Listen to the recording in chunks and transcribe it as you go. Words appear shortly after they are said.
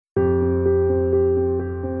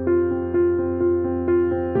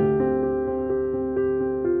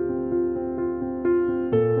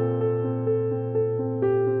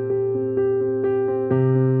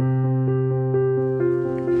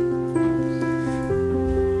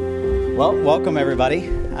Well, welcome everybody.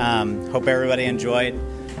 Hope everybody enjoyed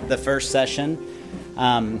the first session.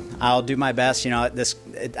 I'll do my best. I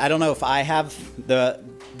don't know if I have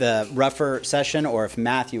the rougher session or if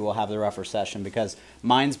Matthew will have the rougher session because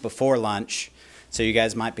mine's before lunch. So you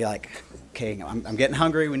guys might be like, okay, I'm getting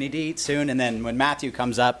hungry. We need to eat soon. And then when Matthew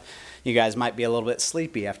comes up, you guys might be a little bit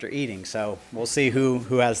sleepy after eating. So we'll see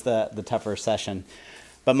who has the tougher session.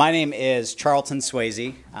 But my name is Charlton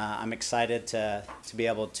Swayze. I'm excited to be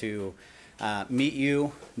able to meet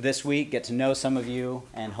you this week, get to know some of you,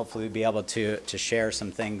 and hopefully be able to share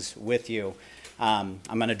some things with you. I'm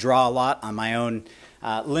going to draw a lot on my own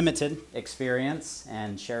limited experience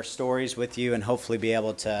and share stories with you and hopefully be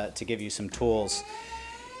able to give you some tools.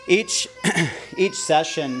 Each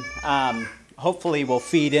session hopefully will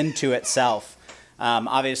feed into itself.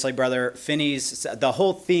 Obviously, Brother Finney's, the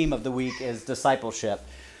whole theme of the week is discipleship.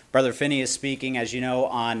 Brother Finney is speaking, as you know,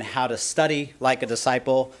 on how to study like a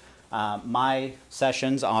disciple. My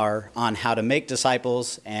sessions are on how to make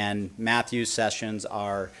disciples, and Matthew's sessions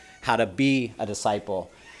are how to be a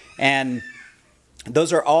disciple. And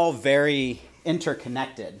those are all very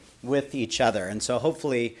interconnected with each other. And so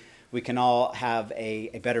hopefully we can all have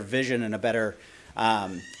a better vision and a better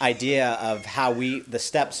idea of how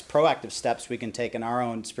proactive steps we can take in our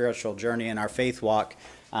own spiritual journey and our faith walk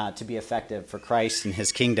to be effective for Christ and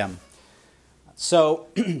His kingdom. So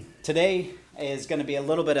today is going to be a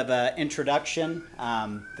little bit of an introduction.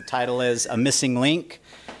 The title is A Missing Link.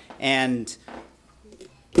 And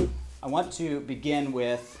I want to begin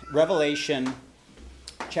with Revelation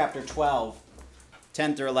chapter 12,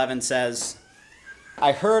 10 through 11 says,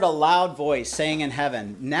 I heard a loud voice saying in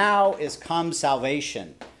heaven, now is come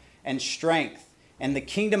salvation and strength and the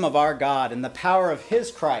kingdom of our God and the power of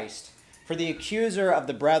His Christ. For the accuser of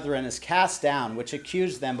the brethren is cast down, which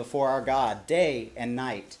accused them before our God day and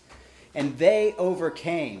night. And they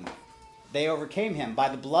overcame him by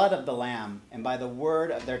the blood of the Lamb and by the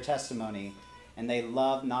word of their testimony, and they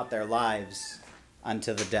loved not their lives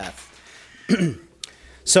unto the death.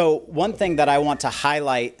 So one thing that I want to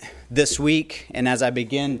highlight this week, and as I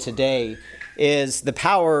begin today, is the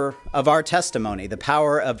power of our testimony, the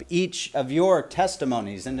power of each of your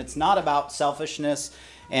testimonies. And it's not about selfishness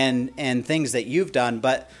and things that you've done,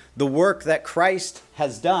 but the work that Christ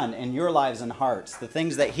has done in your lives and hearts, the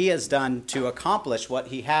things that He has done to accomplish what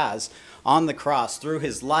He has on the cross through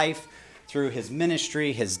His life, through His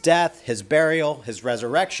ministry, His death, His burial, His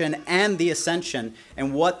resurrection, and the ascension,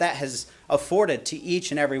 and what that has afforded to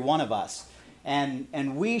each and every one of us.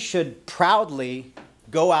 And we should proudly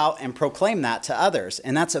go out and proclaim that to others.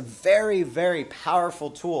 And that's a very, very powerful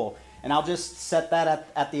tool. And I'll just set that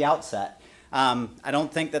at the outset. I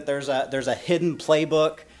don't think that there's a hidden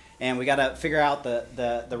playbook and we got to figure out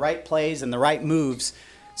the right plays and the right moves.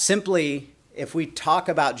 Simply, if we talk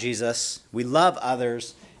about Jesus, we love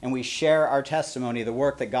others, and we share our testimony, the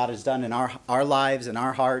work that God has done in our lives, in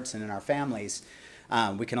our hearts, and in our families,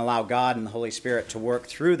 we can allow God and the Holy Spirit to work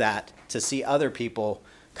through that to see other people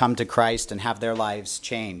come to Christ and have their lives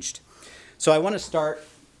changed. So I want to start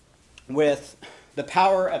with the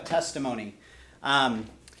power of testimony.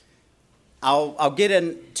 I'll get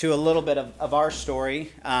into a little bit of our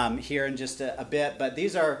story here in just a bit, but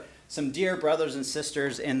these are some dear brothers and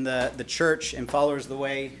sisters in the church and Followers of the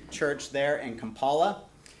Way church there in Kampala.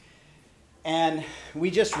 And we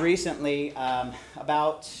just recently,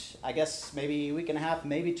 about, I guess, maybe a week and a half,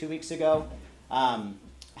 maybe 2 weeks ago,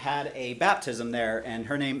 had a baptism there, and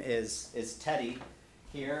her name is Teddy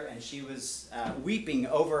here, and she was weeping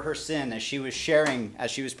over her sin as she was sharing, as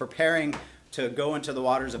she was preparing to go into the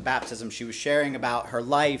waters of baptism. She was sharing about her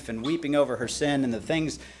life and weeping over her sin and the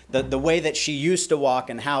things, the way that she used to walk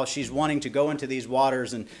and how she's wanting to go into these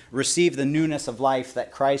waters and receive the newness of life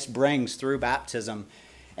that Christ brings through baptism.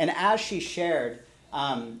 And as she shared,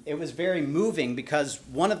 it was very moving because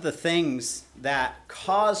one of the things that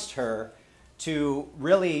caused her to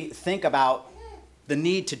really think about the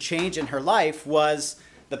need to change in her life was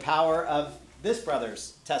the power of this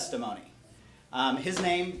brother's testimony. His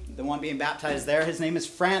name, the one being baptized there, his name is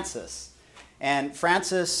Francis. And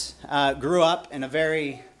Francis grew up in a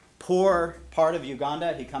very poor part of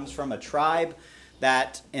Uganda. He comes from a tribe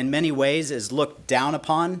that in many ways is looked down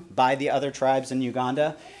upon by the other tribes in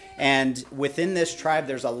Uganda. And within this tribe,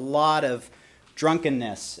 there's a lot of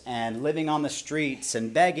drunkenness and living on the streets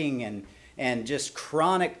and begging and just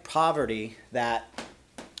chronic poverty that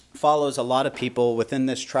follows a lot of people within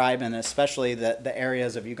this tribe, and especially the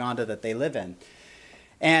areas of Uganda that they live in.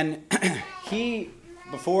 And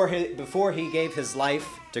before he gave his life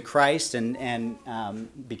to Christ and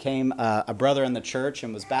became a brother in the church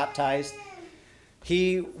and was baptized,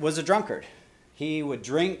 he was a drunkard. He would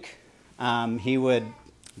drink He would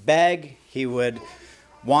beg. He would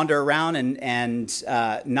wander around and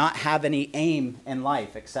not have any aim in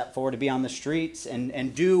life except for to be on the streets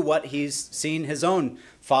and do what he's seen his own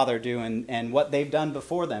father do and what they've done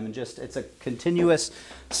before them. And just it's a continuous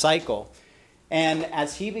cycle. And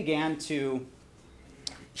as he began to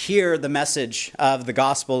hear the message of the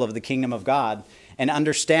gospel of the kingdom of God and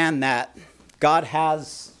understand that God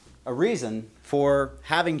has a reason for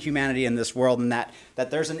having humanity in this world, and that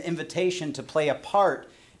there's an invitation to play a part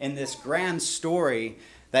in this grand story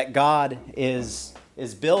that God is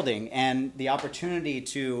building, and the opportunity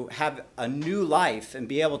to have a new life and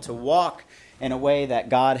be able to walk in a way that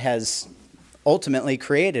God has ultimately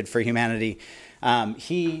created for humanity.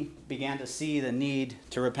 He began to see the need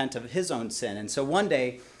to repent of his own sin. And so one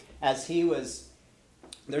day, as he was,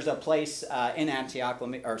 there's a place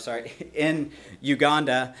in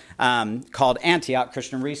Uganda called Antioch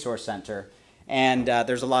Christian Resource Center. And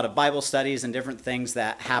there's a lot of Bible studies and different things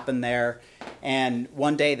that happen there. And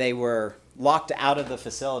one day they were locked out of the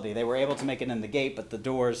facility. They were able to make it in the gate, but the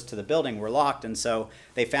doors to the building were locked. And so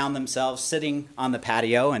they found themselves sitting on the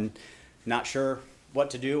patio and not sure what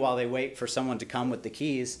to do while they wait for someone to come with the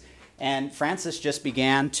keys. And Francis just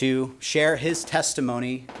began to share his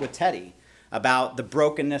testimony with Teddy about the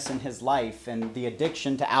brokenness in his life and the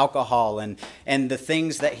addiction to alcohol and the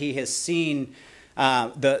things that he has seen,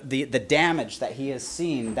 the damage that he has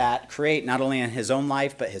seen that create not only in his own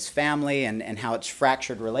life but his family, and how it's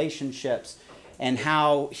fractured relationships, and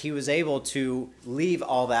how he was able to leave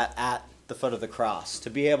all that at the foot of the cross, to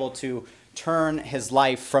be able to turn his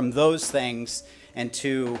life from those things and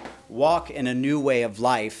to walk in a new way of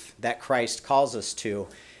life that Christ calls us to.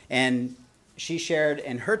 And she shared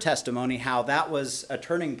in her testimony how that was a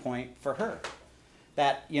turning point for her.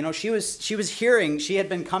 That, she was hearing, she had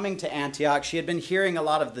been coming to Antioch, she had been hearing a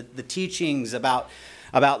lot of the teachings about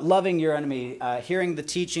loving your enemy, hearing the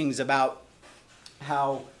teachings about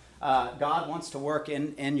how God wants to work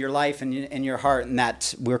in your life and in your heart, and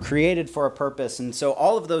that we're created for a purpose. And so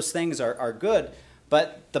all of those things are good,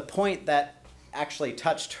 but the point that actually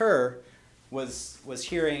touched her was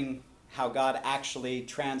hearing how God actually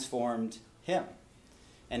transformed him,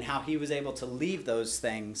 and how he was able to leave those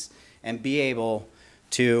things and be able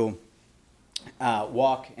to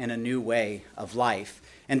walk in a new way of life.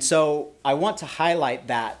 And so I want to highlight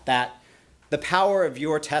that the power of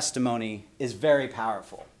your testimony is very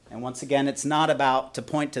powerful. And once again, it's not about to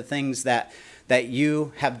point to things that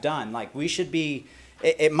you have done. Like, we should be,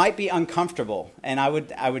 it might be uncomfortable. And I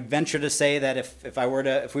would venture to say that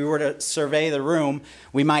if we were to survey the room,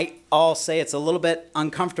 we might all say it's a little bit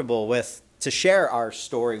uncomfortable to share our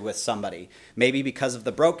story with somebody. Maybe because of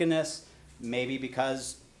the brokenness, maybe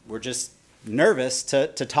because we're just nervous to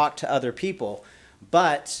talk to other people.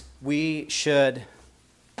 But we should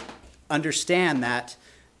understand that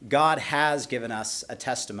God has given us a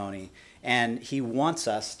testimony, and he wants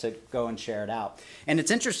us to go and share it out. And it's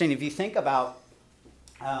interesting, if you think about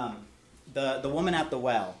the woman at the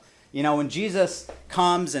well, when Jesus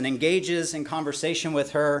comes and engages in conversation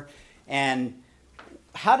with her, and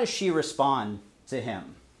how does she respond to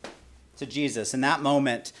him, to Jesus, in that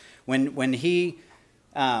moment when he,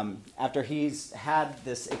 after he's had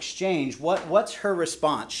this exchange, what's her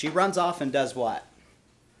response? She runs off and does what?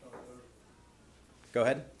 Go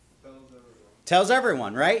ahead. Tells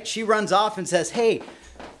everyone, right? She runs off and says, hey,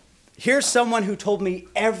 here's someone who told me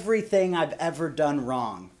everything I've ever done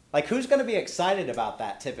wrong. Like, who's going to be excited about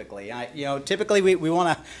that typically? Typically we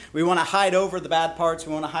want to hide over the bad parts.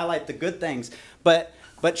 We want to highlight the good things. But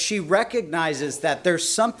she recognizes that there's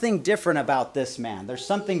something different about this man. There's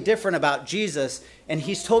something different about Jesus, and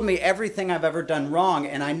he's told me everything I've ever done wrong,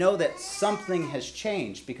 and I know that something has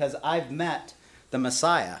changed because I've met the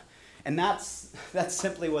Messiah. And that's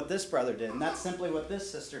simply what this brother did, and that's simply what this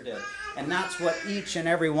sister did. And that's what each and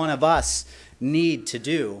every one of us need to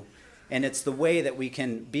do. And it's the way that we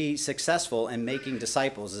can be successful in making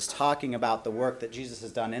disciples, is talking about the work that Jesus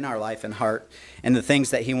has done in our life and heart, and the things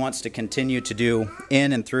that he wants to continue to do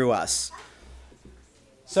in and through us.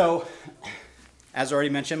 So, as already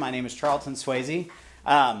mentioned, my name is Charlton Swayze.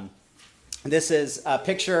 This is a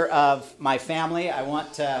picture of my family. I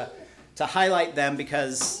want to highlight them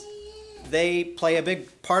because they play a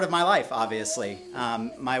big part of my life, obviously.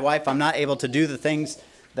 My wife, I'm not able to do the things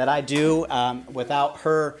that I do without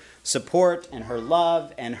her support and her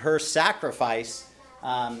love and her sacrifice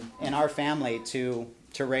in our family to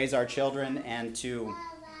raise our children and to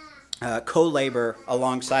co-labor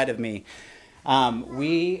alongside of me.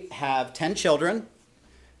 We have 10 children.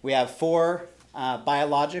 We have 4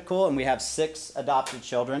 biological, and we have 6 adopted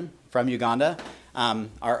children from Uganda.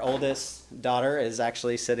 Our oldest daughter is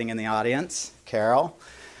actually sitting in the audience, Carol.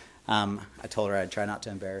 I told her I'd try not to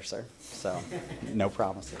embarrass her, so no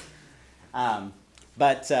promises. Yeah,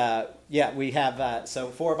 we have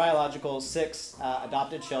 4 biological, 6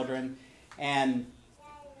 adopted children, and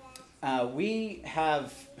we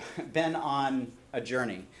have been on a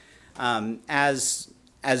journey. As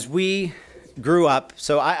we grew up,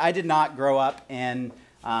 so I did not grow up in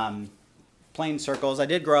plain circles. I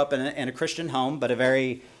did grow up in a Christian home, but a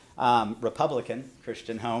very Republican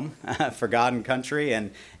Christian home for God and country,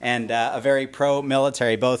 and a very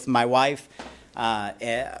pro-military. Both my wife,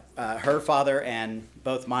 her father, and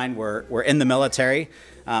both mine were in the military.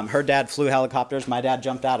 Her dad flew helicopters. My dad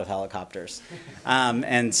jumped out of helicopters,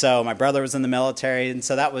 and so my brother was in the military, and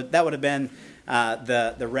so that would have been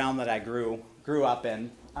the realm that I grew up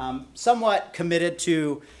in. Somewhat committed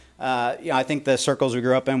to. I think the circles we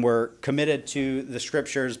grew up in were committed to the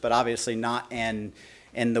scriptures, but obviously not in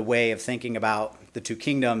the way of thinking about the 2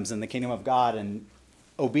 kingdoms and the kingdom of God and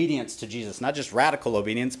obedience to Jesus. Not just radical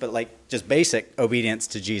obedience, but like just basic obedience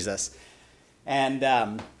to Jesus.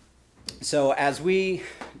 And so as we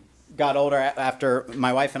got older, after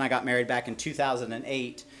my wife and I got married back in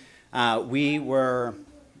 2008, we were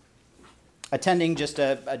attending just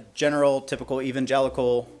a general, typical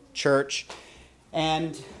evangelical church.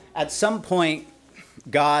 And at some point,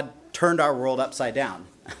 God turned our world upside down.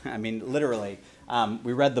 I mean, literally.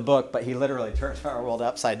 We read the book, but he literally turned our world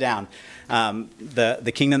upside down.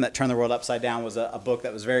 The Kingdom That Turned the World Upside Down was a book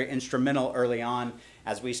that was very instrumental early on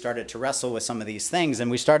as we started to wrestle with some of these things.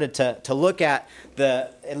 And we started to look at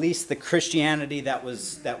at least the Christianity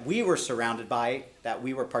that we were surrounded by, that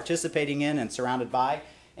we were participating in and surrounded by.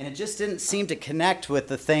 And it just didn't seem to connect with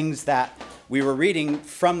the things that we were reading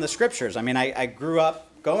from the scriptures. I mean, I grew up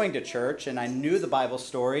going to church, and I knew the Bible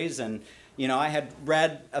stories, and I had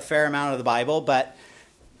read a fair amount of the Bible, but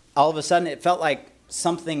all of a sudden it felt like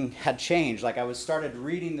something had changed. Like I started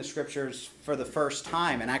reading the scriptures for the first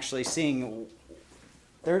time and actually seeing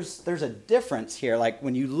there's a difference here. Like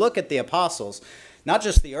when you look at the apostles, not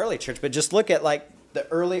just the early church, but just look at like the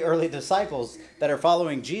early disciples that are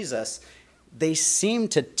following Jesus, they seem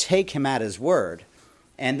to take him at his word.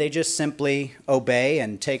 And they just simply obey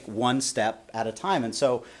and take one step at a time. And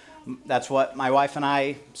so that's what my wife and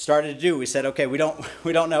I started to do. We said, okay, we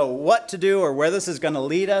don't know what to do or where this is going to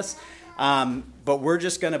lead us, but we're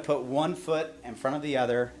just going to put one foot in front of the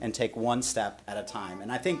other and take one step at a time.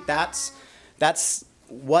 And I think that's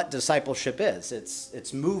what discipleship is.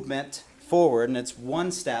 It's movement forward, and it's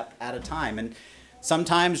one step at a time. And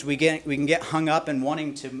sometimes we can get hung up in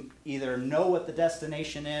wanting to either know what the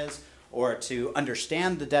destination is or to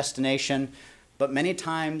understand the destination, but many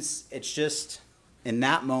times it's just in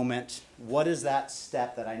that moment, what is that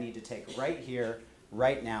step that I need to take right here,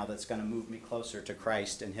 right now, that's going to move me closer to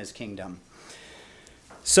Christ and his kingdom?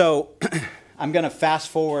 So I'm going to fast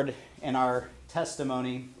forward in our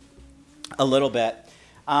testimony a little bit.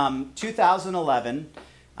 2011,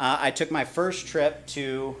 I took my first trip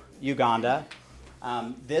to Uganda.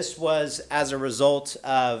 This was as a result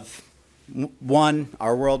of 1,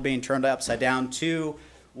 our world being turned upside down, 2,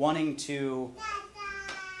 wanting to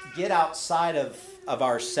get outside of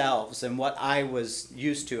ourselves and what I was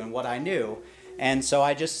used to and what I knew. And so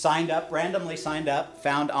I just randomly signed up,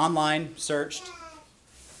 found online, searched,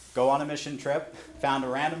 go on a mission trip, found a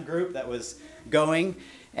random group that was going,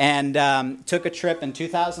 and took a trip in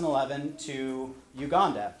 2011 to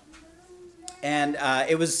Uganda. And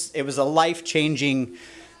it was a life-changing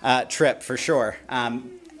trip for sure.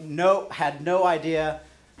 Had no idea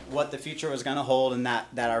what the future was going to hold, and that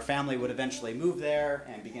our family would eventually move there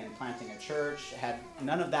and begin planting a church.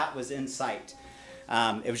 None of that was in sight.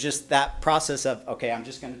 It was just that process of, okay, I'm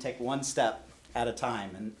just going to take one step at a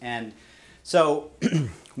time. And so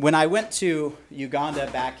when I went to Uganda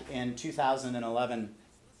back in 2011,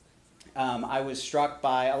 I was struck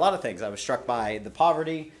by a lot of things. I was struck by the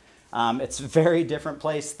poverty. It's a very different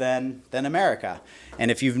place than America. And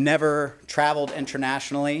if you've never traveled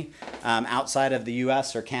internationally outside of the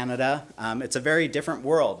U.S. or Canada, it's a very different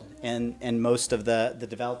world in most of the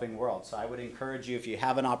developing world. So I would encourage you, if you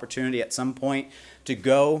have an opportunity at some point to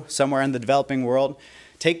go somewhere in the developing world,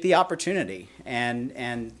 take the opportunity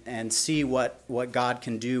and see what God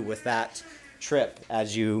can do with that trip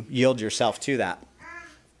as you yield yourself to that.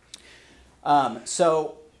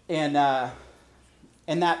 So in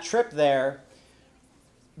that trip there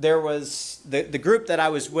was the group that I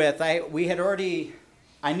was with.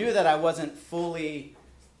 I knew that I wasn't fully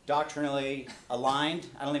doctrinally aligned.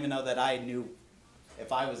 I don't even know that I knew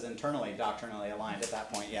if I was internally doctrinally aligned at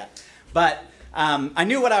that point yet. But I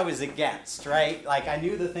knew what I was against, right? Like I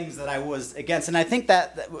knew the things that I was against. And I think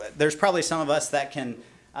that there's probably some of us that can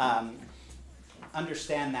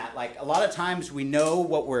understand that. Like a lot of times we know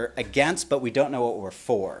what we're against, but we don't know what we're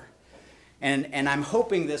for. And I'm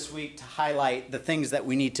hoping this week to highlight the things that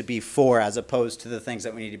we need to be for as opposed to the things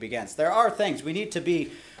that we need to be against. There are things we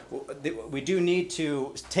do need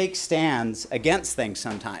to take stands against things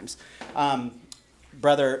sometimes.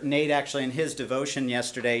 Brother Nate actually in his devotion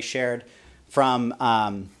yesterday shared from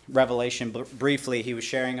Revelation briefly. He was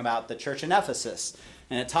sharing about the church in Ephesus,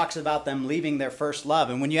 and it talks about them leaving their first love.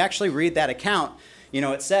 And when you actually read that account,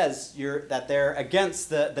 it says that they're against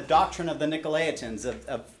the doctrine of the Nicolaitans,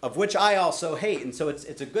 of which I also hate. And so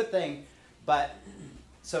it's a good thing. But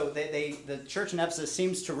so the church in Ephesus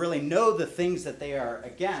seems to really know the things that they are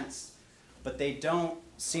against, but they don't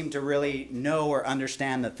seem to really know or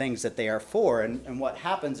understand the things that they are for. And what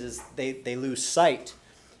happens is they lose sight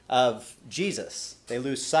of Jesus. They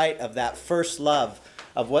lose sight of that first love,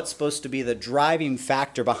 of what's supposed to be the driving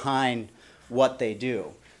factor behind what they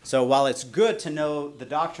do. So while it's good to know the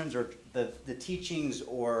doctrines or the teachings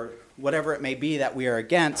or whatever it may be that we are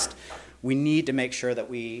against, we need to make sure that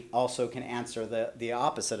we also can answer the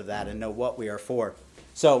opposite of that and know what we are for.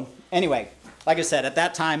 So anyway, like I said, at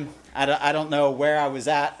that time, I don't know where I was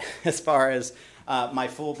at as far as my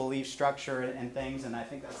full belief structure and things, and I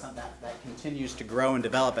think that's something that continues to grow and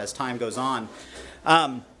develop as time goes on.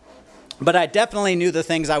 But I definitely knew the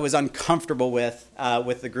things I was uncomfortable with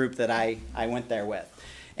the group that I went there with.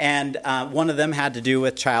 And one of them had to do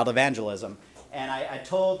with child evangelism. And I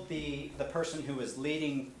told the person who was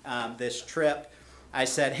leading this trip, I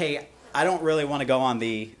said, hey, I don't really want to go on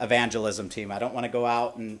the evangelism team. I don't want to go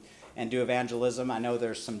out and do evangelism. I know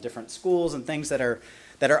there's some different schools and things that are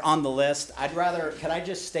on the list. Could I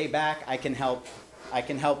just stay back? I can help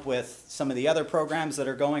with some of the other programs that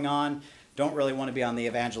are going on. Don't really want to be on the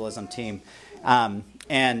evangelism team. And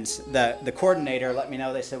the coordinator let me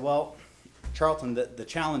know. They said, well, Charlton, the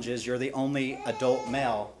challenge is you're the only adult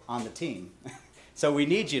male on the team. So we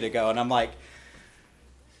need you to go. And I'm like,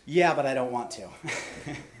 yeah, but I don't want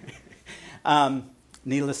to.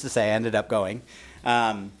 Needless to say, I ended up going.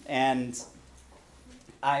 And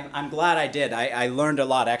I'm glad I did. I learned a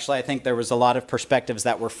lot. Actually, I think there was a lot of perspectives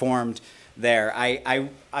that were formed there. I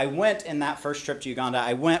went in that first trip to Uganda,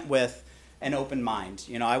 I went with an open mind.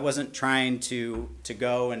 I wasn't trying to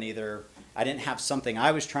go and I didn't have something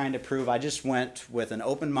I was trying to prove. I just went with an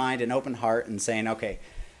open mind, an open heart, and saying, okay,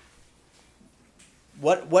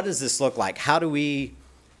 what does this look like?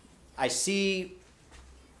 I see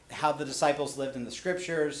how the disciples lived in the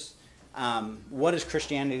scriptures. What does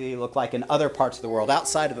Christianity look like in other parts of the world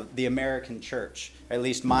outside of the American church, or at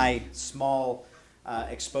least my small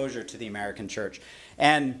exposure to the American church.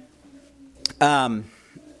 And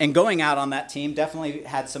going out on that team definitely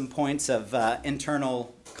had some points of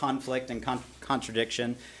internal conflict and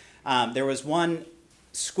contradiction. There was one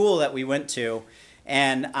school that we went to,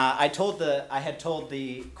 and I had told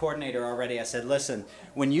the coordinator already. I said, listen,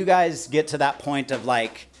 when you guys get to that point of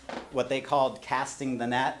like what they called casting the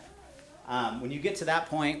net, when you get to that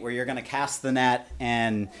point where you're going to cast the net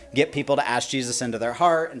and get people to ask Jesus into their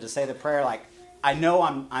heart and to say the prayer, like, I know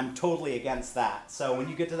I'm totally against that. So when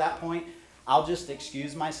you get to that point, I'll just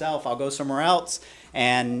excuse myself. I'll go somewhere else,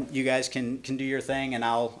 and you guys can do your thing, and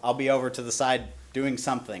I'll be over to the side doing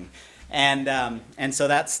something. And so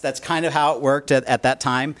that's kind of how it worked at that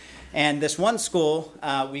time. And this one school,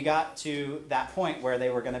 we got to that point where they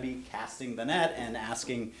were going to be casting the net and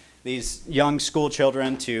asking these young school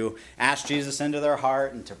children to ask Jesus into their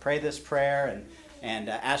heart and to pray this prayer and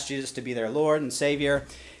ask Jesus to be their Lord and Savior.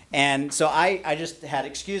 And so I just had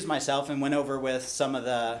excused myself and went over with some of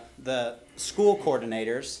the school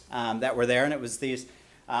coordinators that were there, and it was these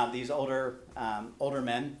older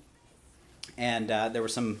men, and there were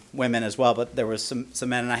some women as well, but there was some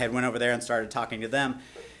men, and I had went over there and started talking to them,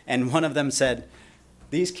 and one of them said,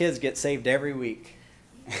 "These kids get saved every week."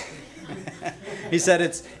 He said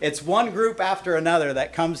it's one group after another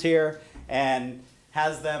that comes here and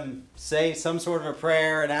has them say some sort of a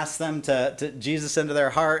prayer and ask them to Jesus into their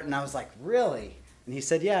heart. And I was like, really? And he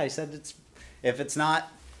said, yeah. He said, if it's not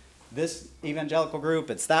this evangelical group,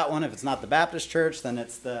 it's that one. If it's not the Baptist church, then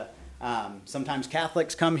it's the sometimes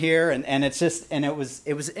Catholics come here. And it's just, and it was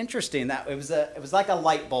interesting that it was like a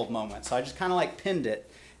light bulb moment. So I just kind of like pinned it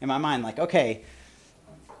in my mind, like, okay,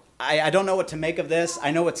 I don't know what to make of this.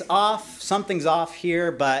 I know it's off. Something's off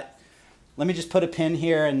here, but let me just put a pin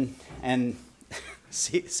here and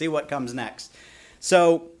see what comes next.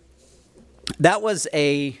 So that was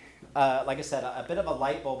like I said, a bit of a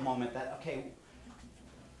light bulb moment that, okay,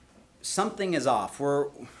 something is off.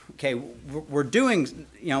 okay, we're doing,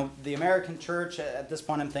 the American church at this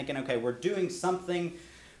point, I'm thinking, okay, we're doing something,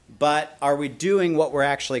 but are we doing what we're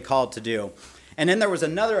actually called to do? And then there was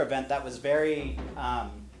another event that was very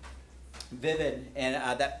vivid,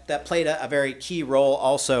 and that played a very key role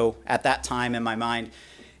also at that time in my mind.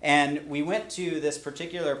 And we went to this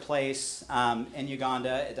particular place in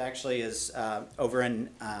Uganda. It actually is over in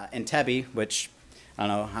Entebbe, which I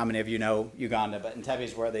don't know how many of you know Uganda, but Entebbe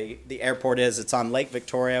is where the airport is. It's on Lake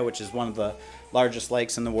Victoria, which is one of the largest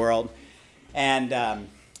lakes in the world. And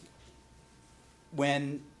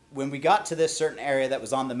when we got to this certain area that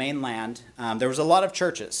was on the mainland, there was a lot of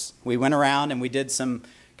churches. We went around and we did some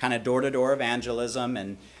kind of door-to-door evangelism,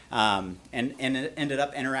 and ended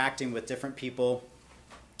up interacting with different people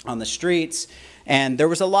on the streets. And there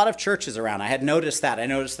was a lot of churches around. I had noticed that. I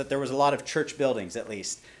noticed that there was a lot of church buildings, at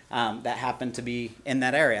least, that happened to be in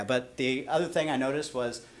that area. But the other thing I noticed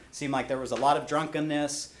seemed like there was a lot of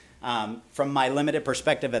drunkenness. From my limited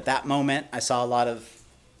perspective at that moment, I saw a lot of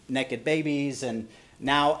naked babies. And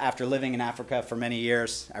now, after living in Africa for many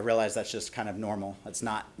years, I realize that's just kind of normal. It's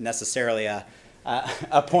not necessarily a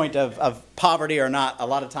point of poverty or not. A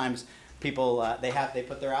lot of times people, they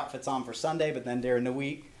put their outfits on for Sunday, but then during the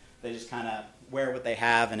week, they just kind of wear what they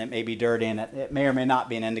have, and it may be dirty, and it may or may not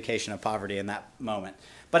be an indication of poverty in that moment.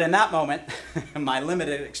 But in that moment, my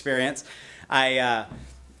limited experience, I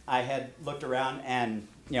had looked around, and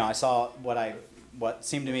I saw what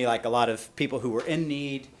seemed to me like a lot of people who were in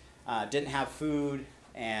need, didn't have food,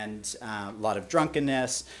 and a lot of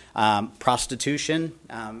drunkenness, prostitution.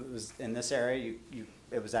 It was in this area.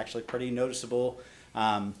 It was actually pretty noticeable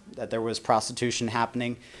that there was prostitution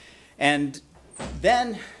happening. And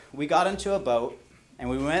then we got into a boat, and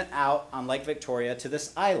we went out on Lake Victoria to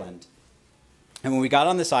this island. And when we got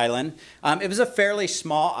on this island, it was a fairly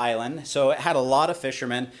small island, so it had a lot of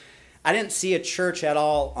fishermen. I didn't see a church at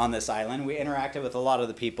all on this island. We interacted with a lot of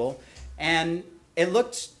the people, and it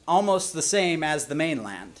looked almost the same as the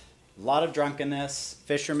mainland. A lot of drunkenness,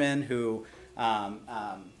 fishermen who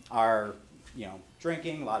are,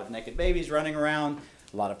 drinking, a lot of naked babies running around,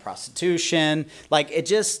 a lot of prostitution.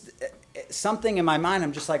 Something in my mind,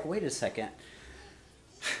 I'm just like, wait a second.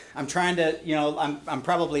 I'm trying to, I'm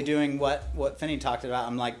probably doing what Finney talked about.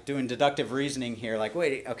 I'm like doing deductive reasoning here. Like,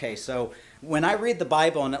 wait, okay, so when I read the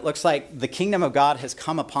Bible and it looks like the kingdom of God has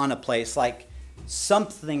come upon a place, like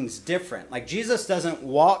something's different. Like Jesus doesn't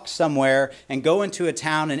walk somewhere and go into a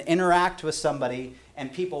town and interact with somebody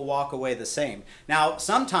and people walk away the same. Now,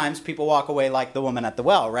 sometimes people walk away like the woman at the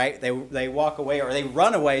well, right? They walk away or they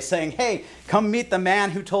run away saying, hey, come meet the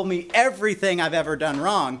man who told me everything I've ever done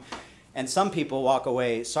wrong. And some people walk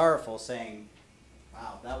away sorrowful saying,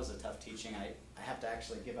 wow, that was a tough teaching. I have to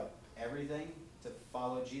actually give up everything to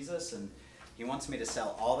follow Jesus, and he wants me to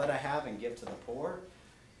sell all that I have and give to the poor.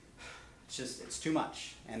 It's too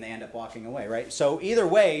much, and they end up walking away, right? So either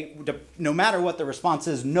way, no matter what the response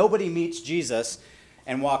is, nobody meets Jesus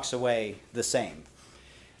and walks away the same.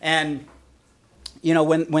 And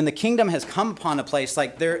when the kingdom has come upon a place,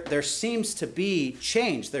 like there seems to be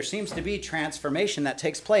change, there seems to be transformation that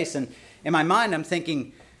takes place. And in my mind, I'm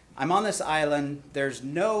thinking, I'm on this island, there's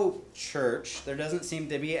no church, there doesn't seem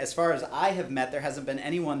to be, as far as I have met, there hasn't been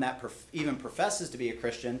anyone that even professes to be a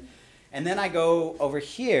Christian. And then I go over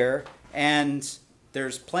here, and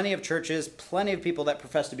there's plenty of churches, plenty of people that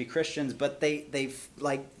profess to be Christians, but they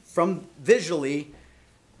like, from visually,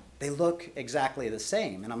 they look exactly the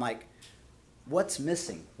same. And I'm like, what's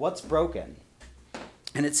missing? What's broken?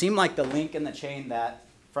 And it seemed like the link in the chain that,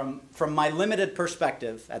 from my limited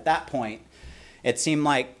perspective at that point, it seemed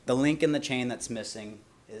like the link in the chain that's missing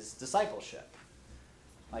is discipleship.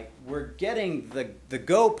 Like, we're getting the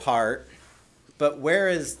go part, but where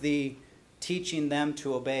is the teaching them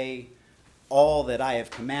to obey all that I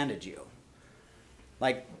have commanded you?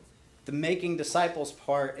 Like, the making disciples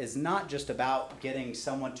part is not just about getting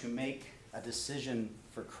someone to make a decision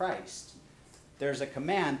for Christ. There's a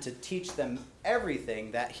command to teach them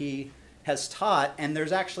everything that he has taught, and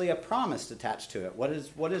there's actually a promise attached to it. What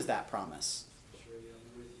is that promise?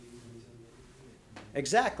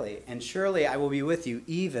 Exactly. And surely I will be with you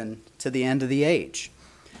even to the end of the age.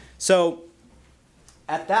 So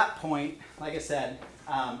at that point, like I said,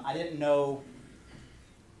 I didn't know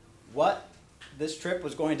what this trip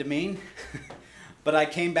was going to mean, but I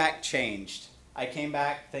came back changed. I came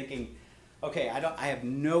back thinking, okay, I have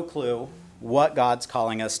no clue what God's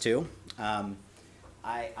calling us to.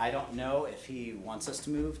 I don't know if he wants us to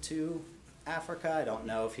move to Africa. I don't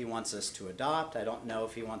know if he wants us to adopt. I don't know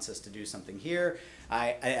if he wants us to do something here.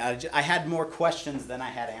 I had more questions than I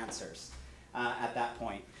had answers at that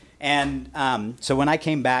point. And so when I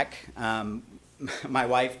came back, my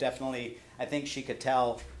wife definitely, I think she could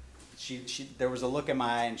tell, there was a look in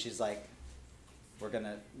my eye, and she's like, we're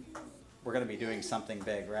gonna be doing something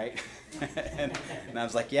big, right? and I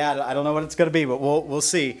was like, yeah, I don't know what it's gonna be, but we'll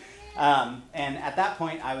see. And at that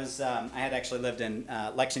point, I had actually lived in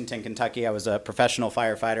Lexington, Kentucky. I was a professional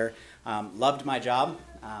firefighter. Loved my job.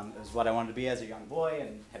 It was what I wanted to be as a young boy,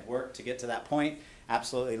 and had worked to get to that point.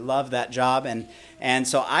 Absolutely loved that job. And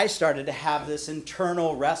so I started to have this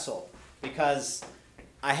internal wrestle, because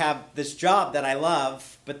I have this job that I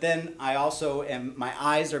love, but then I also my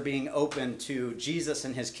eyes are being opened to Jesus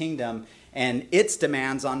and his kingdom and its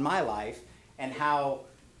demands on my life, and how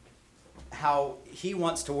he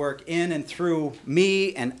wants to work in and through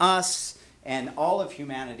me and us and all of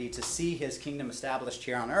humanity to see his kingdom established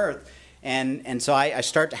here on earth. And so I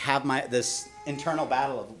start to have this internal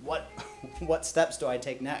battle of what steps do I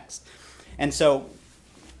take next? And so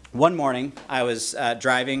one morning I was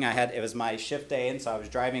driving. It was my shift day, and so I was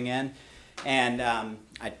driving in, and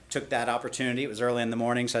I took that opportunity. It was early in the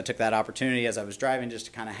morning, so I took that opportunity as I was driving just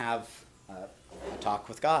to kind of have a talk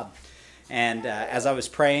with God. And as I was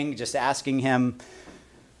praying, just asking him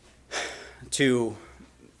to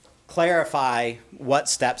clarify what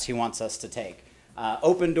steps he wants us to take.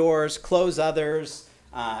 Open doors, close others,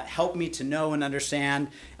 help me to know and understand.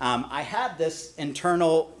 I had this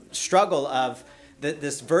internal struggle of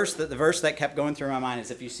the verse that kept going through my mind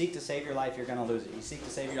is, if you seek to save your life, you're going to lose it. You seek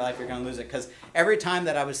to save your life, you're going to lose it. Because every time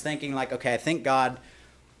that I was thinking like, okay, I think God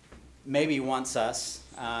maybe wants us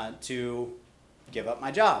to give up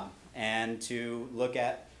my job and to look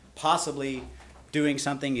at possibly doing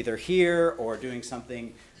something either here or doing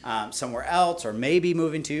something somewhere else, or maybe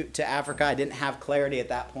moving to Africa. I didn't have clarity at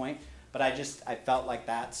that point, but I felt like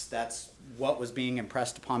that's what was being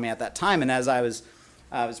impressed upon me at that time. And as I was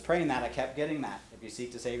praying that, I kept getting that. If you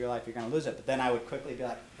seek to save your life, you're going to lose it. But then I would quickly be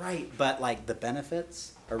like, right, but like the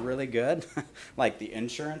benefits are really good. Like the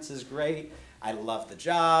insurance is great. I love the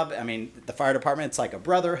job. I mean, the fire department, it's like a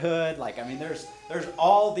brotherhood. Like, I mean, there's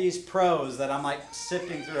all these pros that I'm like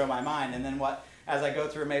sifting through in my mind. And then as I go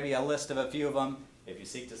through maybe a list of a few of them, if you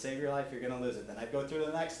seek to save your life, you're going to lose it. Then I'd go through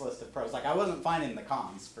the next list of pros. Like, I wasn't finding the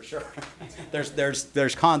cons, for sure.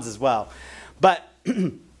 There's cons as well. But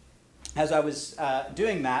as I was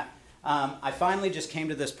doing that, I finally just came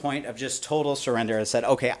to this point of just total surrender. I said,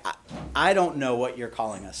 okay, I don't know what you're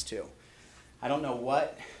calling us to. I don't know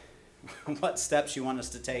what steps you want us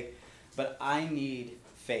to take, but I need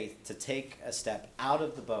faith to take a step out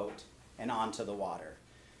of the boat and onto the water.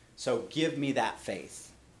 So give me that faith.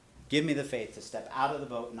 Give me the faith to step out of the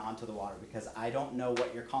boat and onto the water, because I don't know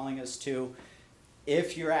what you're calling us to.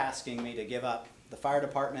 If you're asking me to give up the fire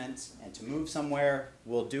department and to move somewhere,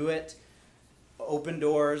 we'll do it. Open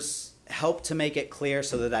doors, help to make it clear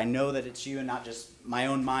so that I know that it's you and not just my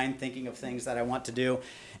own mind thinking of things that I want to do.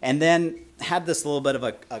 And then had this little bit of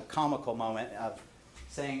a comical moment of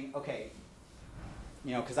saying, okay,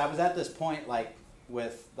 because I was at this point like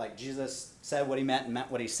Jesus said what he meant and meant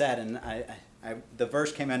what he said, and the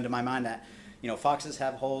verse came into my mind that, foxes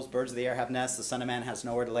have holes, birds of the air have nests, the Son of Man has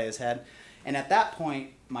nowhere to lay his head. And at that point,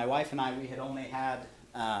 my wife and I, we had only had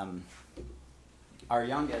our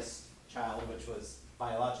youngest child, which was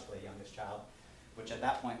biologically youngest child, which at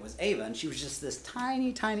that point was Ava, and she was just this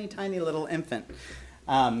tiny, tiny, tiny little infant.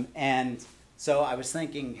 And so I was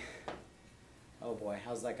thinking, oh boy,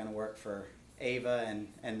 how's that going to work for Ava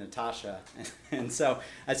and Natasha? And so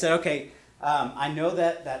I said, okay, I know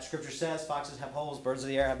that scripture says foxes have holes, birds of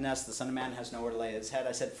the air have nests, the Son of Man has nowhere to lay his head.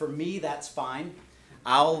 I said, for me, that's fine.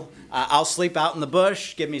 I'll sleep out in the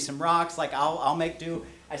bush, give me some rocks, like I'll make do.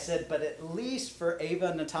 I said, but at least for Ava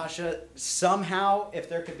and Natasha, somehow, if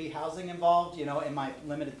there could be housing involved, in my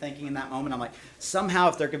limited thinking in that moment, I'm like, somehow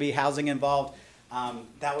if there could be housing involved,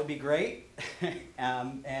 that would be great.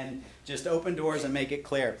 And just open doors and make it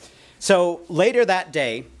clear. So later that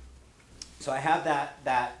day, so I have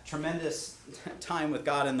that tremendous time with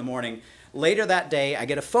God in the morning. Later that day, I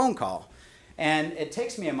get a phone call. And it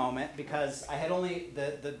takes me a moment because I had only,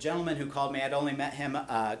 the gentleman who called me, I'd only met him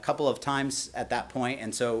a couple of times at that point,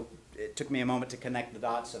 and so it took me a moment to connect the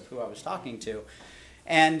dots of who I was talking to.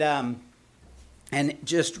 And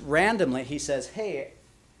just randomly, he says, hey,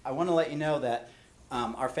 I want to let you know that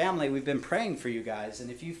our family, we've been praying for you guys,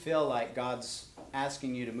 and if you feel like God's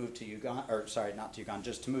asking you to move to Uganda, or sorry, not to Uganda,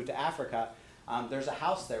 just to move to Africa, there's a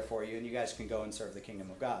house there for you, and you guys can go and serve the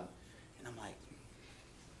kingdom of God. And I'm like,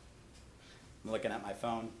 I'm looking at my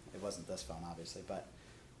phone. It wasn't this phone, obviously, but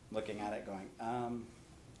looking at it going,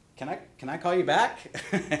 can I call you back?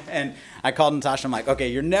 And I called Natasha. I'm like, okay,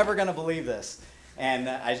 you're never going to believe this. And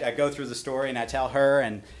I go through the story, and I tell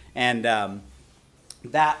her, and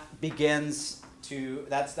that begins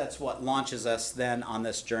that's what launches us then on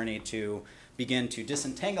this journey to begin to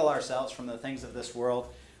disentangle ourselves from the things of this world.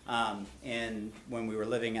 And when we were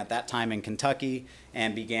living at that time in Kentucky,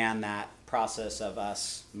 and began that process of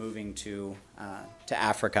us moving to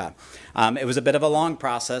Africa. It was a bit of a long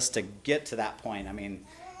process to get to that point. I mean,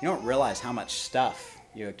 you don't realize how much stuff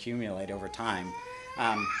you accumulate over time.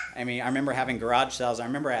 I remember having garage sales. I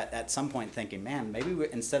remember at some point thinking, man, maybe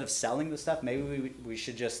instead of selling the stuff, maybe we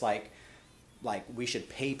should just like we should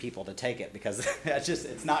pay people to take it, because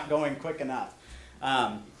it's not going quick enough.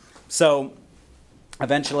 So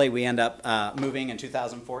eventually we end up moving in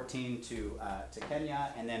 2014 to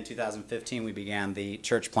Kenya, and then 2015 we began the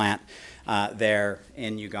church plant there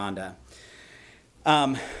in Uganda.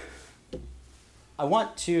 I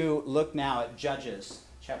want to look now at Judges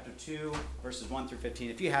chapter 2, verses 1 through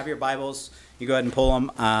 15. If you have your Bibles, you go ahead and pull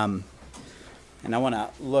them. And I want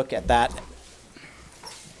to look at that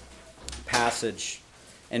passage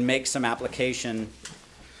and make some application.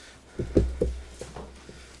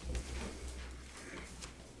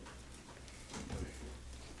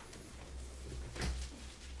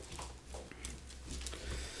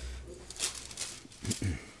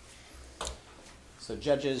 So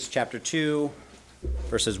Judges chapter 2,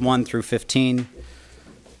 verses 1 through 15.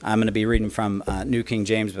 I'm going to be reading from New King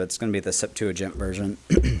James, but it's going to be the Septuagint version.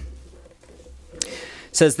 It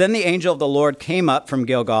says, Then the angel of the Lord came up from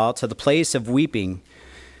Gilgal to the place of weeping,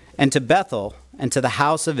 and to Bethel, and to the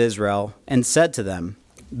house of Israel, and said to them,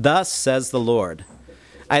 Thus says the Lord,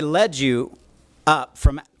 I led you up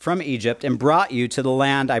from Egypt, and brought you to the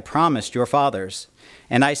land I promised your fathers.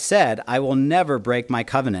 And I said, I will never break my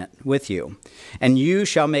covenant with you, and you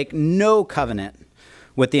shall make no covenant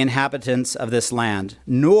with the inhabitants of this land,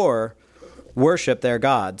 nor worship their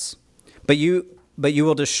gods. But you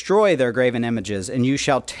will destroy their graven images, and you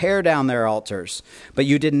shall tear down their altars. But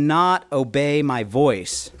you did not obey my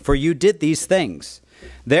voice, for you did these things.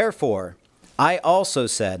 Therefore, I also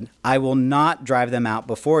said, I will not drive them out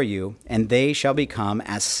before you, and they shall become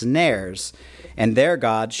as snares, and their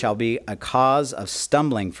God shall be a cause of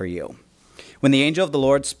stumbling for you. When the angel of the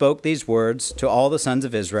Lord spoke these words to all the sons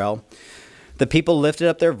of Israel, the people lifted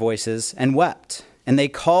up their voices and wept, and they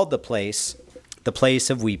called the place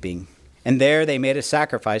of weeping. And there they made a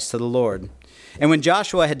sacrifice to the Lord. And when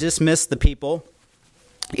Joshua had dismissed the people,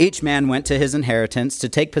 each man went to his inheritance to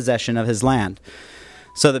take possession of his land.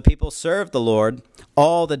 So the people served the Lord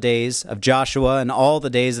all the days of Joshua and all the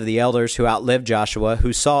days of the elders who outlived Joshua,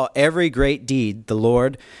 who saw every great deed the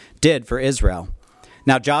Lord did for Israel.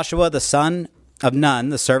 Now Joshua the son of Nun,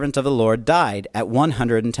 the servant of the Lord, died at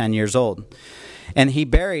 110 years old. And they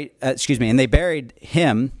buried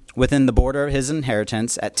him within the border of his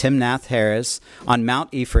inheritance at Timnath-Heres on Mount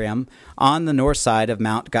Ephraim, on the north side of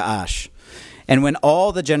Mount Gaash. And when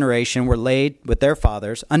all the generation were laid with their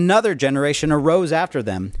fathers, another generation arose after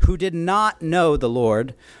them, who did not know the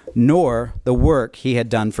Lord, nor the work he had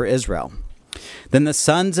done for Israel. Then the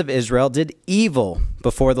sons of Israel did evil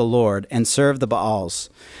before the Lord and served the Baals.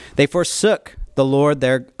 They forsook the Lord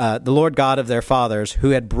God of their fathers,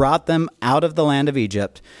 who had brought them out of the land of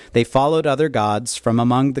Egypt. They followed other gods from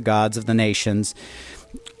among the gods of the nations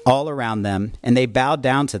all around them, and they bowed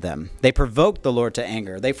down to them. They provoked the Lord to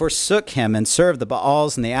anger. They forsook him and served the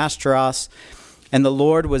Baals and the Ashtaroths, and the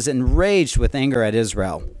Lord was enraged with anger at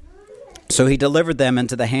Israel. So he delivered them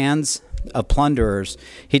into the hands of plunderers.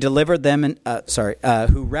 He delivered them,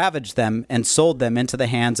 who ravaged them and sold them into the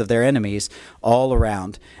hands of their enemies all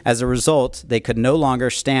around. As a result, they could no longer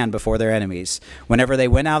stand before their enemies. Whenever they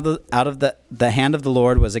went out of the hand of the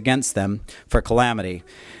Lord was against them for calamity.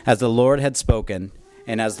 As the Lord had spoken,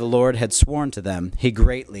 and as the Lord had sworn to them, he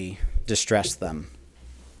greatly distressed them.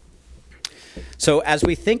 So as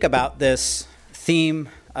we think about this theme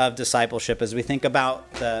of discipleship, as we think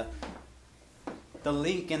about the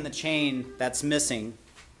link in the chain that's missing,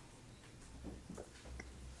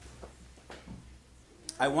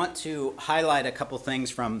 I want to highlight a couple things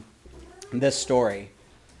from this story.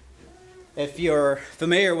 If you're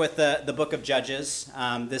familiar with the book of Judges,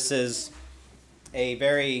 this is a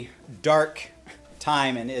very dark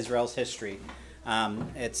time in Israel's history.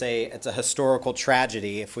 It's a historical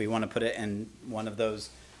tragedy, if we want to put it in one of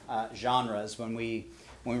those genres. When we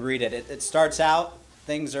read it, it starts out,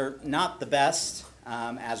 things are not the best.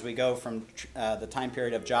 As we go from the time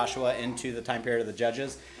period of Joshua into the time period of the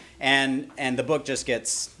Judges. And the book just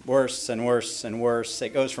gets worse and worse and worse. It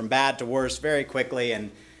goes from bad to worse very quickly,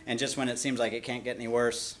 and just when it seems like it can't get any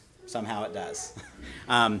worse, somehow it does.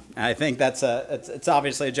 I think it's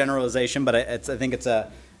obviously a generalization, but I think it's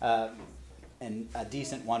a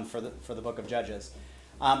decent one for the book of Judges.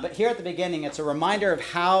 But here at the beginning, it's a reminder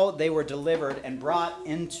of how they were delivered and brought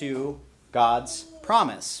into God's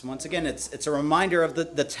promise. Once again, it's a reminder of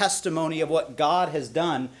the testimony of what God has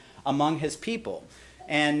done among his people.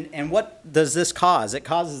 And what does this cause? It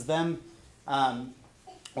causes them,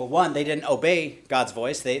 well, one, they didn't obey God's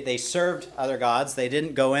voice. They served other gods. They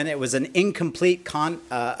didn't go in. It was an incomplete conquest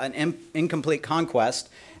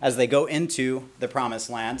as they go into the promised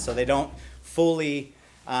land. So they don't fully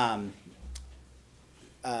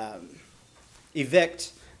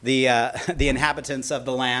evict the inhabitants of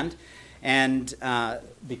the land. And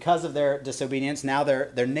because of their disobedience, now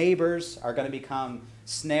their neighbors are going to become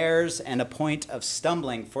snares and a point of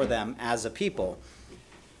stumbling for them as a people.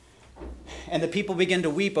 And the people begin to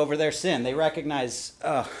weep over their sin. They recognize,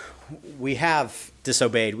 we have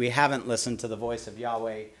disobeyed. We haven't listened to the voice of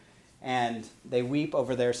Yahweh. And they weep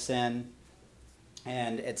over their sin.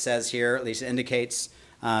 And it says here, at least indicates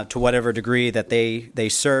to whatever degree that they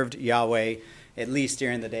served Yahweh, at least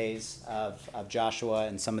during the days of Joshua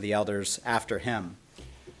and some of the elders after him.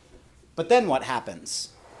 But then what happens?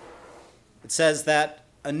 It says that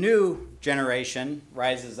a new generation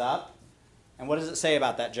rises up. And what does it say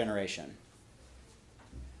about that generation?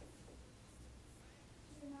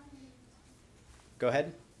 Go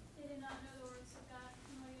ahead. They did not know the words of God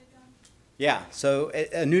and what he had done. Yeah, so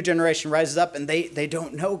a new generation rises up and they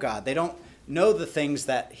don't know God. They don't know the things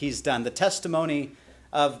that he's done. The testimony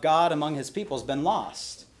of God among his people has been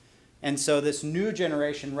lost. And so this new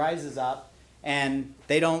generation rises up and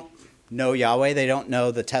they don't know Yahweh. They don't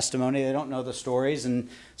know the testimony. They don't know the stories. And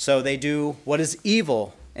so they do what is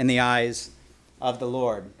evil in the eyes of the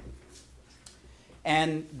Lord.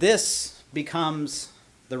 And this becomes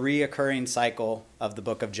the reoccurring cycle of the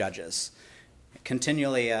book of Judges.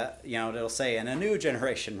 Continually, it'll say, and a new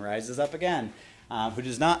generation rises up again, who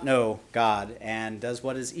does not know God and does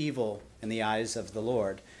what is evil in the eyes of the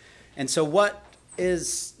Lord. And so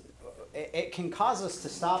it can cause us to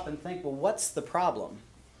stop and think, well, what's the problem?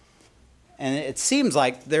 And it seems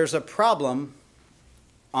like there's a problem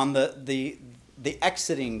on the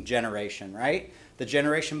exiting generation, right? The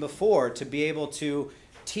generation before, to be able to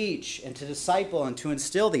teach and to disciple and to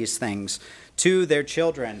instill these things to their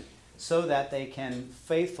children so that they can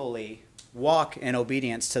faithfully walk in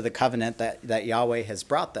obedience to the covenant that Yahweh has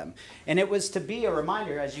brought them. And it was to be a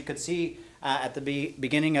reminder, as you could see at the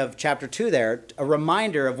beginning of chapter 2 there, a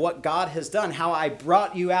reminder of what God has done, how I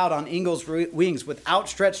brought you out on eagle's wings with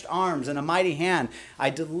outstretched arms and a mighty hand.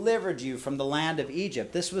 I delivered you from the land of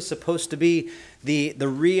Egypt. This was supposed to be the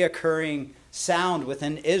reoccurring sound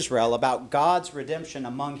within Israel about God's redemption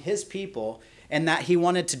among his people, and that he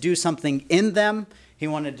wanted to do something in them, he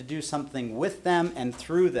wanted to do something with them and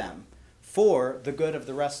through them for the good of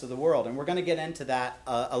the rest of the world. And we're going to get into that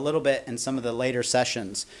a little bit in some of the later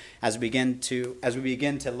sessions as we begin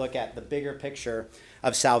to look at the bigger picture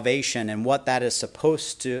of salvation and what that is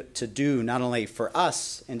supposed to do, not only for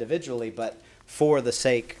us individually, but for the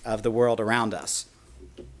sake of the world around us.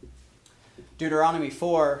 Deuteronomy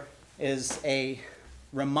 4 is a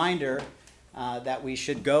reminder that we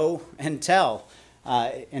should go and tell.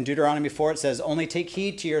 In Deuteronomy 4 it says, only take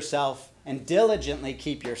heed to yourself and diligently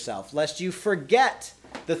keep yourself, lest you forget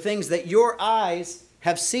the things that your eyes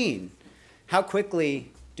have seen. How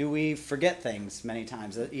quickly do we forget things many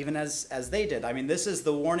times, even as they did? I mean, this is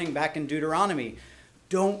the warning back in Deuteronomy.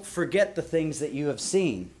 Don't forget the things that you have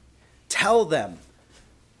seen. Tell them,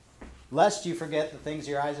 lest you forget the things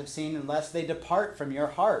your eyes have seen, and lest they depart from your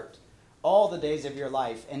heart all the days of your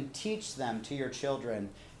life, and teach them to your children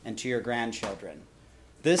and to your grandchildren.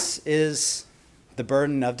 This is the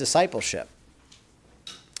burden of discipleship.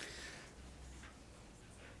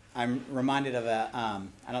 I'm reminded of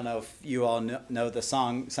I don't know if you all know the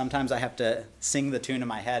song. Sometimes I have to sing the tune in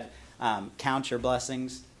my head. Count your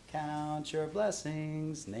blessings. Count your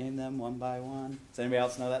blessings. Name them one by one. Does anybody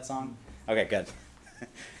else know that song? Okay, good.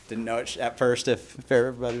 Didn't know it at first if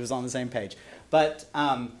everybody was on the same page. But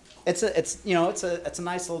it's a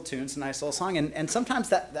nice little tune. It's a nice little song. And sometimes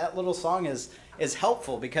that little song is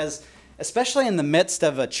helpful because, especially in the midst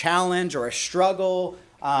of a challenge or a struggle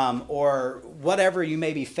or whatever you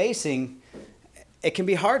may be facing, it can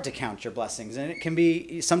be hard to count your blessings. And it can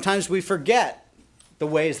be, sometimes we forget the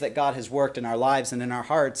ways that God has worked in our lives and in our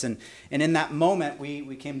hearts. And in that moment,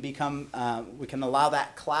 we can allow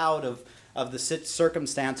that cloud of the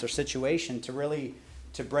circumstance or situation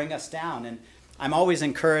to bring us down. And I'm always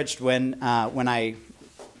encouraged when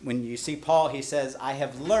you see Paul, he says, I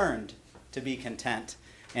have learned to be content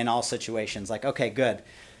in all situations. Like, okay, good.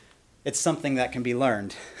 It's something that can be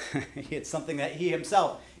learned. It's something that he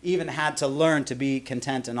himself even had to learn to be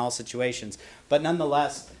content in all situations. But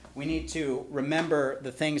nonetheless, We need to remember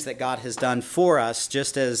the things that God has done for us,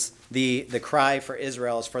 just as the cry for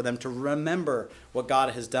Israel is for them to remember what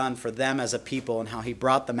God has done for them as a people and how he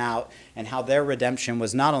brought them out and how their redemption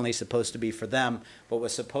was not only supposed to be for them, but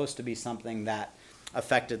was supposed to be something that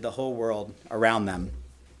affected the whole world around them.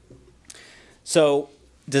 So,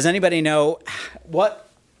 does anybody know what,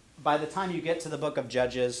 by the time you get to the book of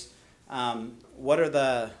Judges, what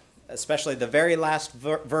are especially the very last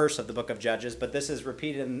verse of the book of Judges, but this is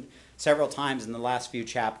repeated several times in the last few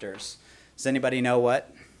chapters. Does anybody know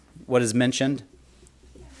what is mentioned?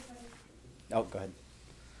 Everybody, Oh, go ahead.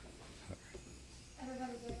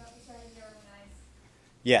 everybody gave up the side of their own eyes.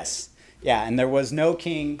 Yes. Yeah, and there was no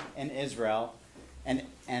king in Israel, and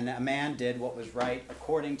a man did what was right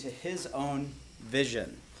according to his own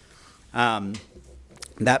vision.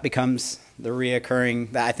 That becomes the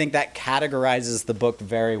reoccurring, I think that categorizes the book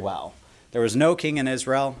very well. There was no king in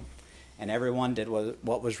Israel, and everyone did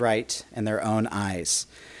what was right in their own eyes.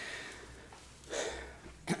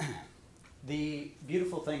 The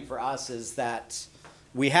beautiful thing for us is that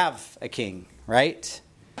we have a king, right?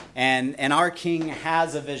 And our king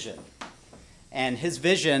has a vision. And his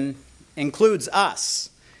vision includes us.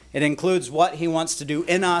 It includes what he wants to do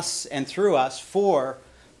in us and through us for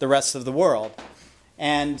the rest of the world.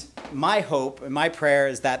 And my hope and my prayer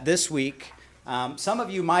is that this week, some of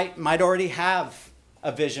you might already have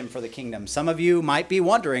a vision for the kingdom. Some of you might be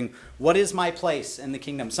wondering, what is my place in the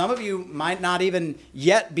kingdom? Some of you might not even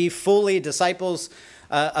yet be fully disciples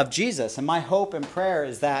of Jesus. And my hope and prayer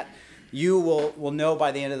is that you will know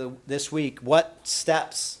by the end of this week what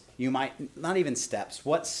steps you might, not even steps,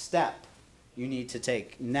 what step you need to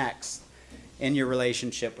take next in your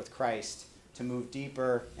relationship with Christ to move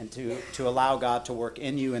deeper and to allow God to work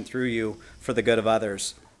in you and through you for the good of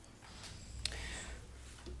others.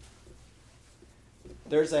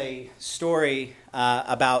 There's a story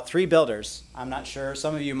about three builders. I'm not sure.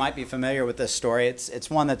 Some of you might be familiar with this story. It's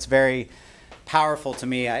one that's very powerful to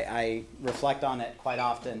me. I reflect on it quite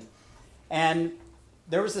often. And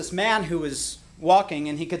there was this man who was walking,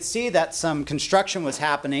 and he could see that some construction was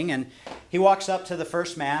happening. And he walks up to the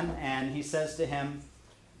first man, and he says to him,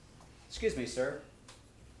 "Excuse me, sir.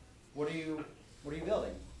 What are you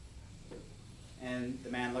building?" And the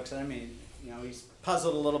man looks at him. He's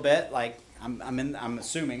puzzled a little bit, like, I'm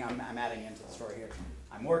assuming I'm adding into the story here.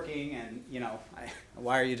 I'm working, and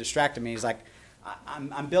why are you distracting me? He's like,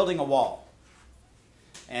 I'm building a wall.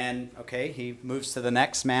 And okay, he moves to the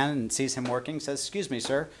next man and sees him working. Says, "Excuse me,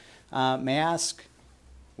 sir, may I ask,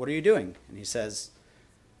 what are you doing?" And he says,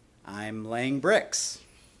 "I'm laying bricks."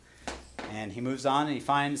 And he moves on and he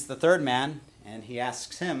finds the third man and he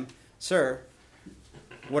asks him, "Sir,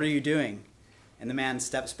 what are you doing?" And the man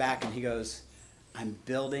steps back and he goes, "I'm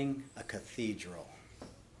building a cathedral."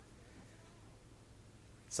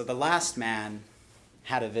 So the last man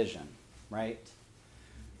had a vision, right?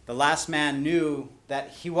 The last man knew that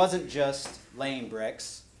he wasn't just laying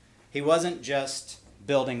bricks. He wasn't just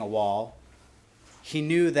building a wall. He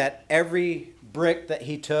knew that every brick that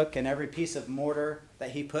he took and every piece of mortar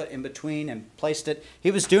that he put in between and placed it, he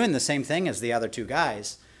was doing the same thing as the other two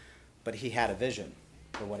guys, but he had a vision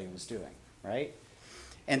for what he was doing, right?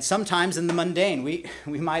 And sometimes in the mundane, we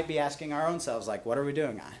might be asking our own selves, like, what are we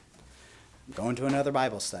doing? I'm going to another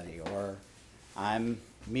Bible study, or I'm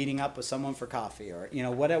meeting up with someone for coffee, or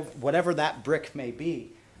whatever that brick may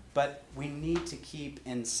be. But we need to keep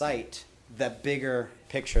in sight the bigger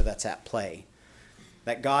picture that's at play.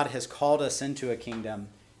 That God has called us into a kingdom,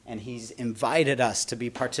 and he's invited us to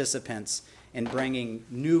be participants in bringing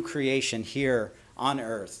new creation here on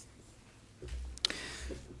earth.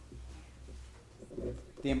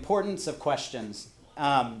 The importance of questions.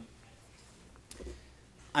 I'm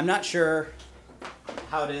not sure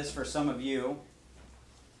how it is for some of you.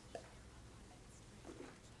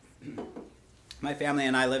 My family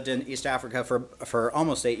and I lived in East Africa for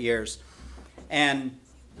almost 8 years. And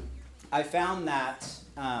I found that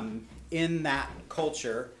in that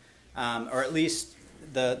culture, or at least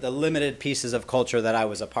the limited pieces of culture that I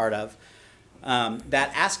was a part of,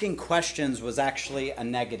 that asking questions was actually a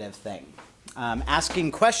negative thing.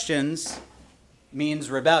 Asking questions means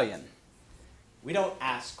rebellion. We don't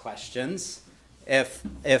ask questions.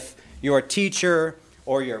 If your teacher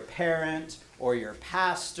or your parent or your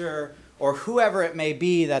pastor or whoever it may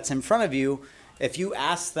be that's in front of you, if you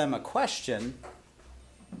ask them a question,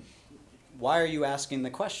 why are you asking the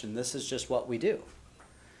question? This is just what we do.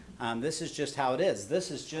 This is just how it is.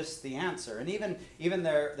 This is just the answer. And even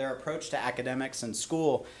their approach to academics and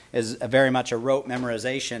school is very much a rote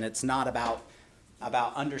memorization. It's not about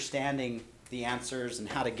understanding the answers and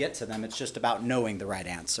how to get to them. It's just about knowing the right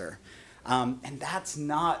answer. And that's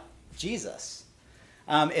not Jesus.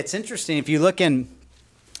 It's interesting. If you look in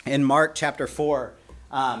Mark chapter 4,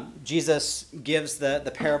 Jesus gives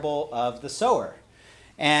the parable of the sower.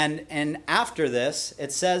 And after this,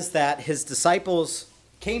 it says that his disciples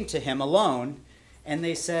came to him alone, and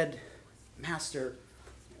they said, Master,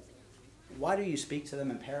 why do you speak to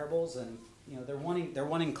them in parables? And they're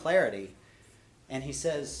wanting clarity. And he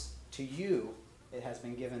says, to you it has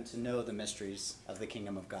been given to know the mysteries of the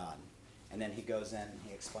kingdom of God. And then he goes in and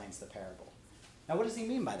he explains the parable. Now, what does he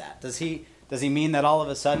mean by that? Does he mean that all of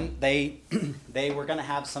a sudden they were going to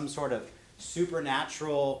have some sort of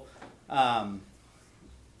supernatural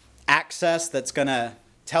access that's going to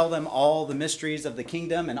tell them all the mysteries of the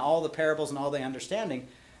kingdom and all the parables and all the understanding?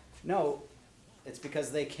 No, it's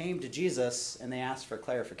because they came to Jesus and they asked for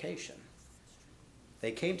clarification.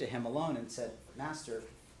 They came to him alone and said, Master,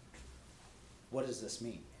 what does this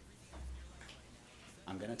mean?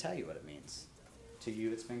 I'm going to tell you what it means. To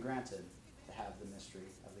you it's been granted to have the mystery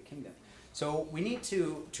of the kingdom. So we need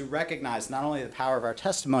to recognize not only the power of our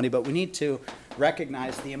testimony, but we need to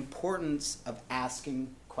recognize the importance of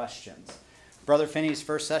asking questions. Brother Finney's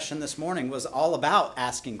first session this morning was all about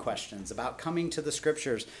asking questions, about coming to the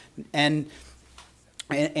scriptures. And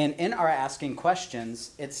in our asking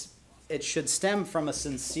questions, it should stem from a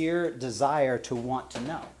sincere desire to want to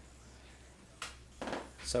know.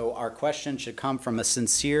 So our question should come from a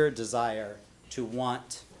sincere desire to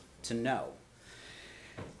want to know.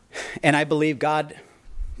 And I believe God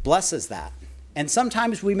blesses that. And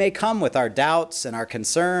sometimes we may come with our doubts and our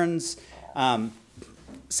concerns.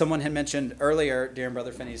 Someone had mentioned earlier during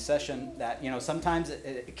Brother Finney's session that, sometimes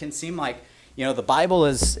it can seem like, the Bible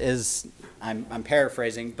is I'm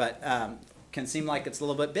paraphrasing, but can seem like it's a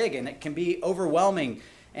little bit big and it can be overwhelming.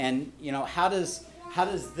 And, how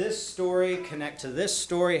does this story connect to this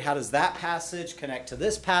story? How does that passage connect to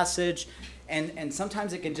this passage? And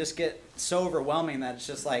sometimes it can just get so overwhelming that it's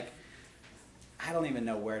just like, I don't even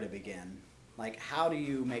know where to begin. Like, how do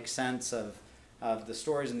you make sense of the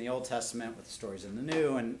stories in the Old Testament with the stories in the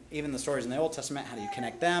New, and even the stories in the Old Testament? How do you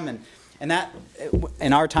connect them? And that,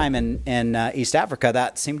 in our time in East Africa,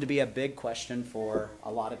 that seemed to be a big question for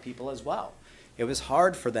a lot of people as well. It was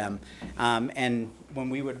hard for them, and when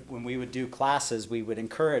we would do classes, we would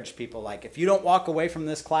encourage people, like, if you don't walk away from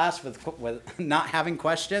this class with not having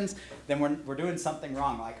questions, then we're doing something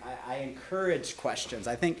wrong. Like, I encourage questions.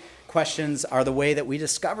 I think questions are the way that we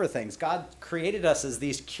discover things. God created us as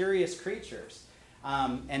these curious creatures,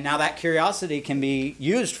 and now that curiosity can be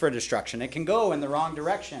used for destruction. It can go in the wrong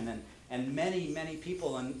direction, and many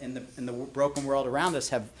people in the broken world around us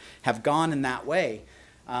have gone in that way.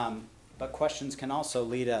 But questions can also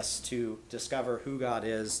lead us to discover who God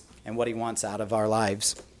is and what he wants out of our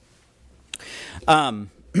lives.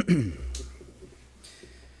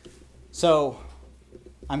 So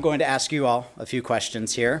I'm going to ask you all a few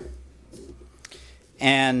questions here.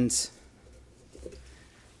 And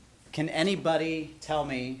can anybody tell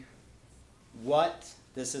me what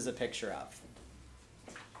this is a picture of?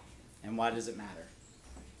 And why does it matter?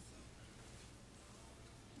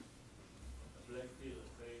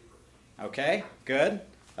 Okay, good.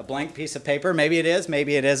 A blank piece of paper. Maybe it is,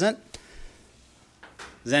 maybe it isn't.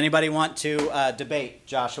 Does anybody want to debate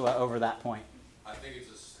Joshua over that point? I think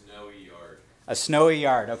it's a snowy yard. A snowy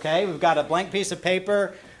yard, okay. We've got a blank piece of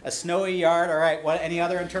paper, a snowy yard. All right, what? Any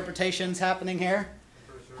other interpretations happening here?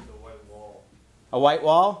 First heard the white wall. A white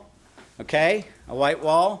wall? Okay, a white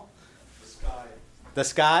wall. The sky. The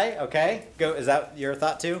sky, okay. Go. Is that your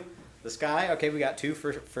thought too? The sky? Okay, we got two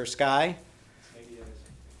for sky.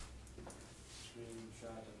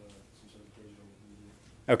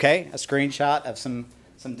 Okay, a screenshot of some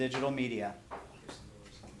digital media.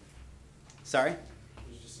 Sorry?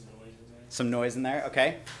 There's just some noise in there. Some noise in there,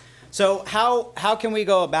 okay. So how can we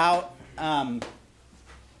go about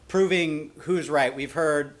proving who's right? We've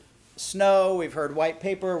heard snow, we've heard white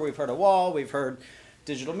paper, we've heard a wall, we've heard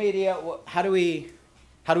digital media. How do we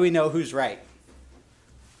know who's right?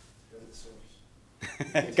 Go to the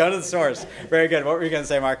source. Go to the source. Very good. What were you going to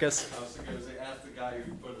say, Marcus? I was going to say, ask the guy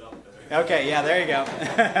who put it up there. Okay, yeah, there you go.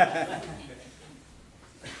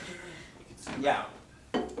 Yeah.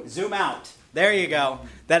 Zoom out. There you go.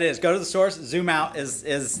 That is, go to the source, zoom out is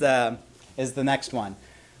the next one.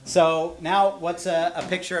 So now what's a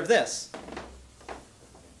picture of this?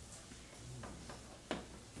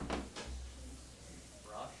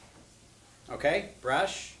 Brush. Okay,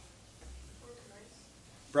 brush.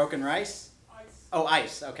 Broken rice? Ice. Oh,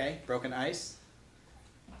 ice. Okay, broken ice.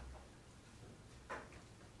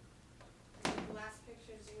 Last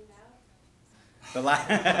picture zoomed out. The,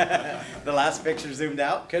 the last picture zoomed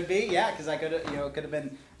out? Could be, yeah, because I could have, it could have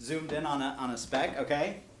been zoomed in on a speck.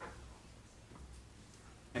 Okay.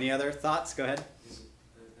 Any other thoughts? Go ahead. Is it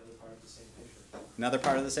another part of the same picture? Another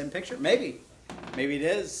part of the same picture? Maybe. Maybe it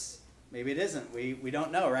is. Maybe it isn't. We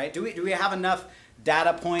don't know, right? Do we have enough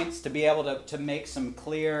data points to be able to make some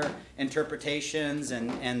clear interpretations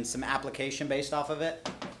and some application based off of it?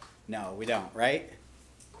 No, we don't, right?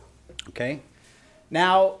 Okay.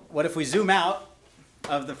 Now, what if we zoom out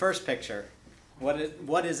of the first picture?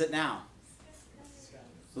 What is it now?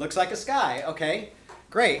 Looks like a sky. Okay,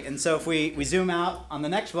 great. And so if we zoom out on the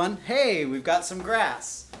next one, hey, we've got some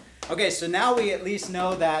grass. Okay, so now we at least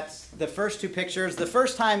know that the first two pictures, the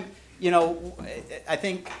first time, I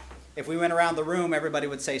think if we went around the room, everybody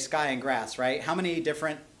would say sky and grass, right? How many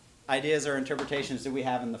different ideas or interpretations do we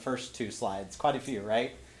have in the first two slides? Quite a few,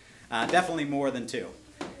 right? Definitely more than two.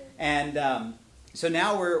 And so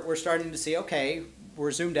now we're starting to see, okay,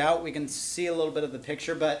 we're zoomed out, we can see a little bit of the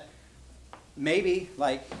picture, but maybe,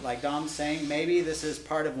 like Dom's saying, maybe this is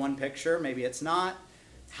part of one picture, maybe it's not.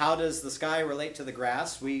 How does the sky relate to the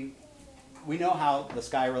grass? We know how the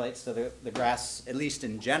sky relates to the grass, at least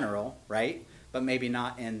in general, right? But maybe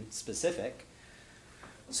not in specific.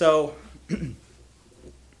 So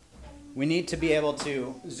we need to be able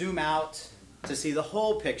to zoom out to see the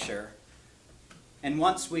whole picture. And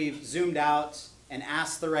once we've zoomed out and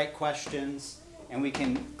asked the right questions, and we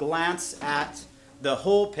can glance at the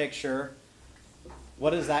whole picture,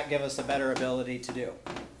 what does that give us a better ability to do?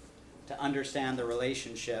 To understand the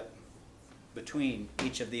relationship between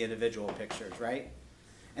each of the individual pictures, right?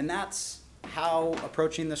 And that's how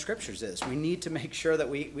approaching the scriptures is. We need to make sure that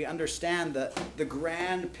we understand the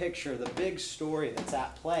grand picture, the big story that's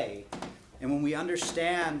at play. And when we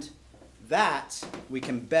understand that, we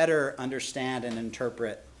can better understand and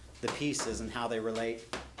interpret the pieces and how they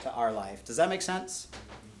relate to our life. Does that make sense?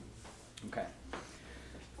 Okay.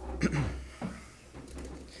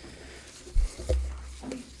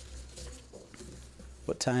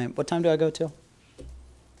 What time do I go till?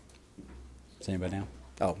 Does anybody know?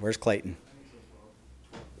 Oh, where's Clayton?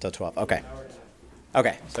 Till 12. Okay.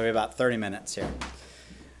 Okay, so we have about 30 minutes here.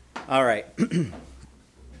 All right.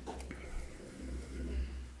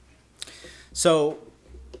 So,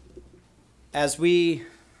 as we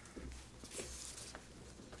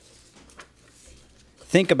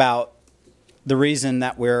think about the reason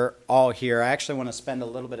that we're all here, I actually want to spend a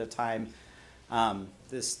little bit of time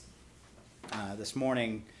this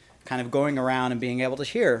morning kind of going around and being able to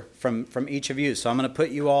hear from each of you. So I'm going to put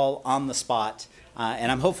you all on the spot,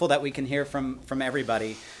 and I'm hopeful that we can hear from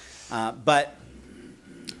everybody. But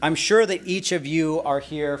I'm sure that each of you are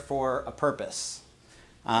here for a purpose.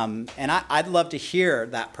 And I'd love to hear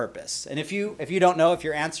that purpose. And if you don't know, if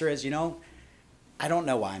your answer is, I don't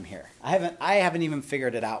know why I'm here. I haven't even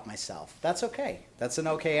figured it out myself. That's okay. That's an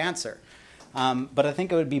okay answer. But I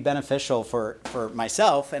think it would be beneficial for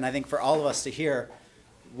myself, and I think for all of us to hear,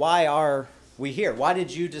 why are we here? Why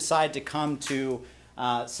did you decide to come to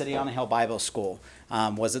City on a Hill Bible School?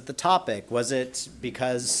 Was it the topic? Was it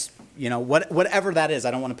because, whatever that is,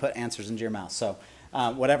 I don't want to put answers into your mouth. So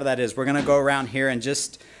whatever that is, we're going to go around here in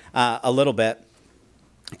just a little bit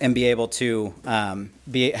and be able to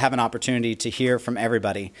have an opportunity to hear from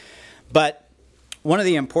everybody. But one of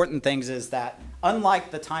the important things is that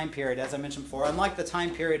unlike the time period, as I mentioned before, unlike the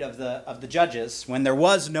time period of the judges, when there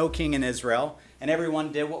was no king in Israel and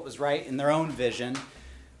everyone did what was right in their own vision,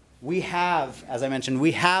 we have, as I mentioned,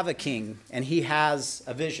 we have a king and he has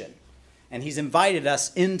a vision. And he's invited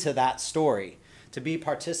us into that story to be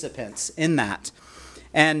participants in that.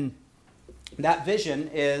 And that vision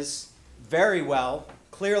is very well,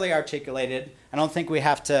 clearly articulated. I don't think we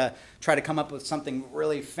have to try to come up with something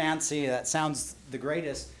really fancy that sounds the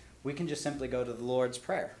greatest. We can just simply go to the Lord's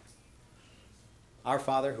Prayer. Our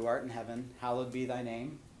Father who art in heaven, hallowed be thy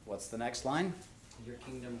name. What's the next line? Your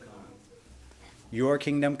kingdom come. Your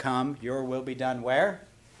kingdom come, your will be done where?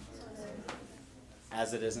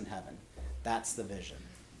 As it is in heaven. That's the vision.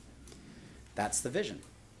 That's the vision.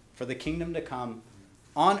 For the kingdom to come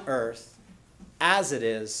on earth as it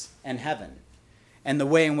is in heaven. And the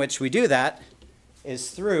way in which we do that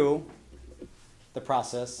is through the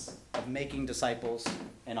process of making disciples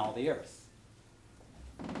in all the earth.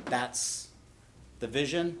 That's the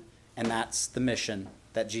vision, and that's the mission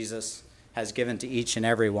that Jesus has given to each and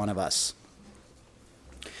every one of us.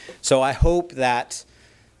 So I hope that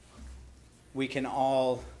we can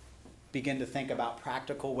all begin to think about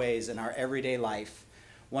practical ways in our everyday life.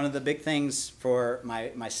 One of the big things for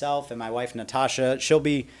myself and my wife Natasha, she'll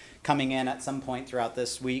be coming in at some point throughout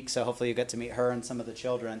this week, so hopefully you get to meet her and some of the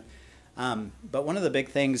children. But one of the big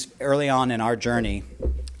things early on in our journey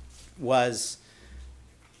was,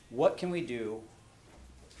 what can we do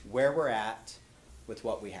where we're at with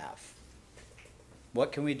what we have?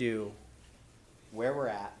 What can we do where we're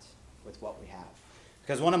at with what we have?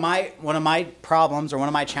 Because one of my problems, or one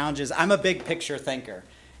of my challenges, I'm a big picture thinker.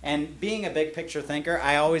 And being a big picture thinker,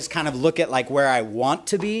 I always kind of look at like where I want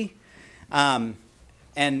to be. And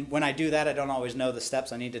when I do that, I don't always know the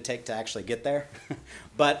steps I need to take to actually get there.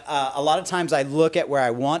 But a lot of times I look at where I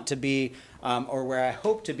want to be, or where I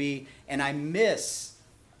hope to be, and I miss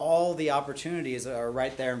all the opportunities that are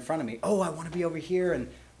right there in front of me. Oh, I want to be over here and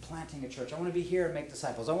planting a church. I want to be here and make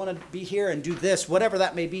disciples. I want to be here and do this, whatever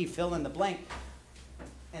that may be, fill in the blank.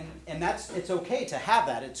 And it's okay to have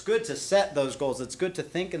that. It's good to set those goals. It's good to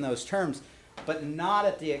think in those terms, but not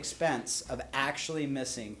at the expense of actually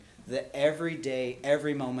missing the everyday,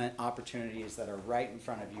 every moment opportunities that are right in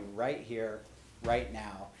front of you, right here, right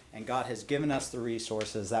now. And God has given us the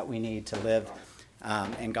resources that we need to live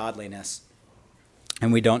in godliness.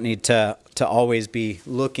 And we don't need to always be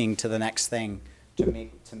looking to the next thing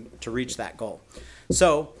to reach that goal.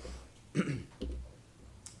 So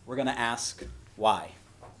we're going to ask why.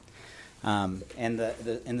 And in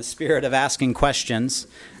the spirit of asking questions,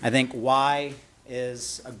 I think why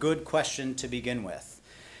is a good question to begin with.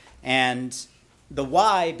 And the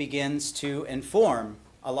why begins to inform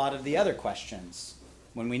a lot of the other questions.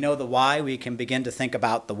 When we know the why, we can begin to think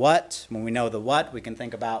about the what. When we know the what, we can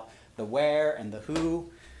think about the where and the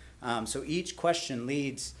who. So each question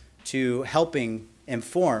leads to helping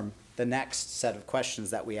inform the next set of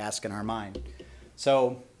questions that we ask in our mind.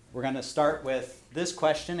 So we're going to start with this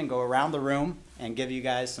question and go around the room and give you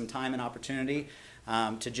guys some time and opportunity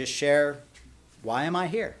to just share, why am I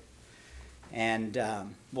here? And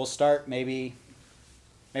we'll start maybe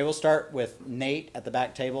we'll start with Nate at the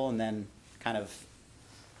back table and then kind of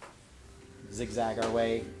zigzag our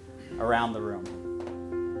way around the room.